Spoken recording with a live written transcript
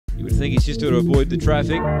think he's just got to avoid the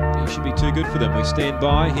traffic. He should be too good for them. We stand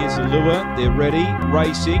by. Here's the lure. They're ready.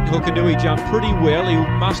 Racing. Hukanui jumped pretty well. He'll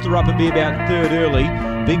muster up and be about third early.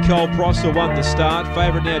 Big Cole Prosser won the start.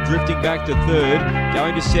 Favourite now drifting back to third.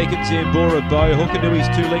 Going to second, Zambora Bow. Hukanui's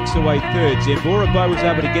 2 lengths away third. Zambora Bow was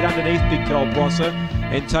able to get underneath Big Cole Prosser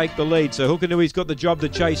and take the lead. So Hukanui's got the job to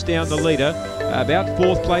chase down the leader. About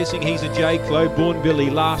fourth placing, he's a J-Clo. Born Billy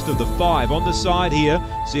last of the 5. On the side here,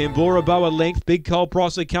 Zambora Bow a length. Big Cole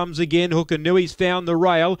Prosser comes again. Hukanui's found the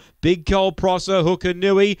rail. Big Cole Prosser,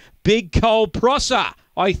 Hukanui. Big Cole Prosser,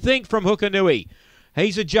 I think, from Hukanui.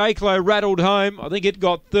 He's a J-Clo rattled home. I think it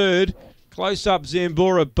got third. Close up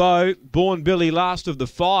Zambora Bow. Born Billy last of the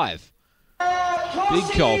 5. Big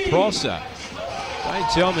Cole Prosser. Don't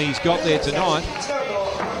tell me he's got there tonight.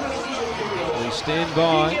 We stand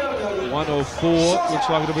by. 1 or 4. Looks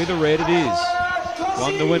like it'll be the red. It is.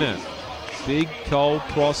 Won the winner. Big Cole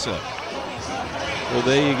Prosser. Well,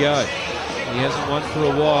 there you go. He hasn't won for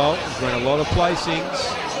a while. He's run a lot of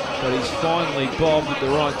placings, but he's finally bobbed at the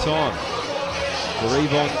right time. For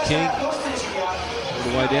Ebon King, all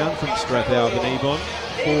the way down from Strathalbyn Ebon.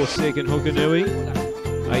 4 second Hukanui.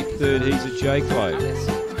 8 third, he's a J-Clo. 2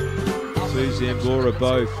 Zambora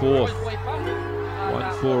Bow, 4th.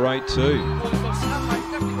 1482.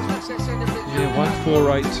 Yeah,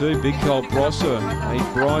 1482. Big Cole Prosser,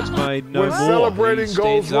 a bridesmaid no more. Celebrating he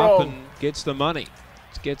stands goes up wrong. and gets the money.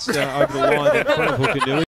 Gets over the line in front of Hukanui.